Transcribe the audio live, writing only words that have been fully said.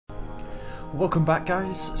Welcome back,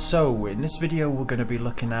 guys. So in this video we're going to be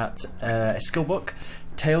looking at a skill book,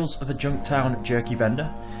 Tales of a Junktown Jerky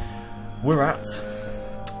Vendor. We're at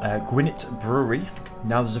Gwinnett Brewery.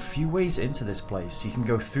 Now there's a few ways into this place. You can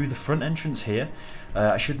go through the front entrance here.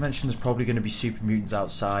 I should mention there's probably going to be super mutants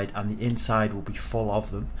outside, and the inside will be full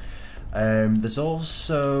of them. There's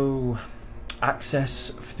also access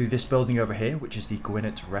through this building over here, which is the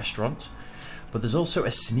Gwinnett restaurant. But there's also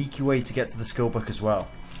a sneaky way to get to the skill book as well,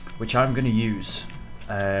 which I'm going to use,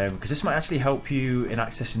 because this might actually help you in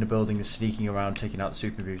accessing the building and sneaking around, taking out the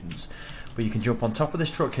super mutants. But you can jump on top of this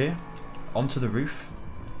truck here, onto the roof,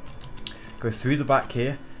 go through the back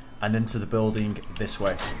here, and into the building this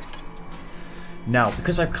way. Now,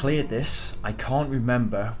 because I've cleared this, I can't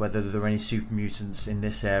remember whether there are any super mutants in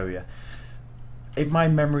this area. If my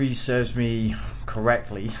memory serves me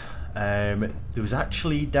correctly, there was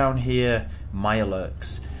actually down here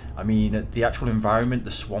Mirelurks. I mean, the actual environment, the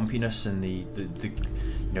swampiness and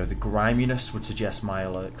the griminess would suggest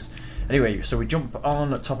Mirelurks. Anyway, so we jump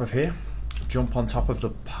on top of here, jump on top of the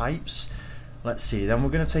pipes. Let's see, then we're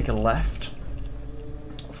going to take a left,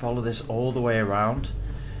 follow this all the way around,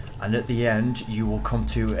 and at the end you will come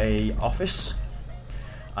to a office,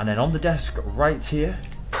 and then on the desk right here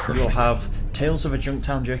you'll have Tales of a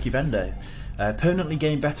Junktown Jerky Vendor. Permanently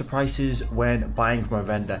gain better prices when buying from a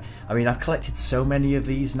vendor. I mean, I've collected so many of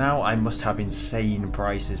these now, I must have insane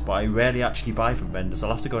prices, but I rarely actually buy from vendors.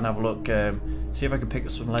 I'll have to go and have a look, see if I can pick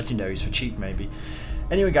up some legendaries for cheap maybe.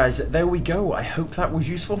 Anyway guys, there we go. I hope that was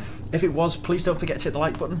useful. If it was, please don't forget to hit the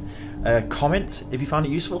like button, comment if you found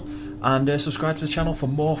it useful, and subscribe to the channel for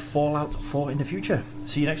more Fallout 4 in the future.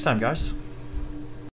 See you next time, guys.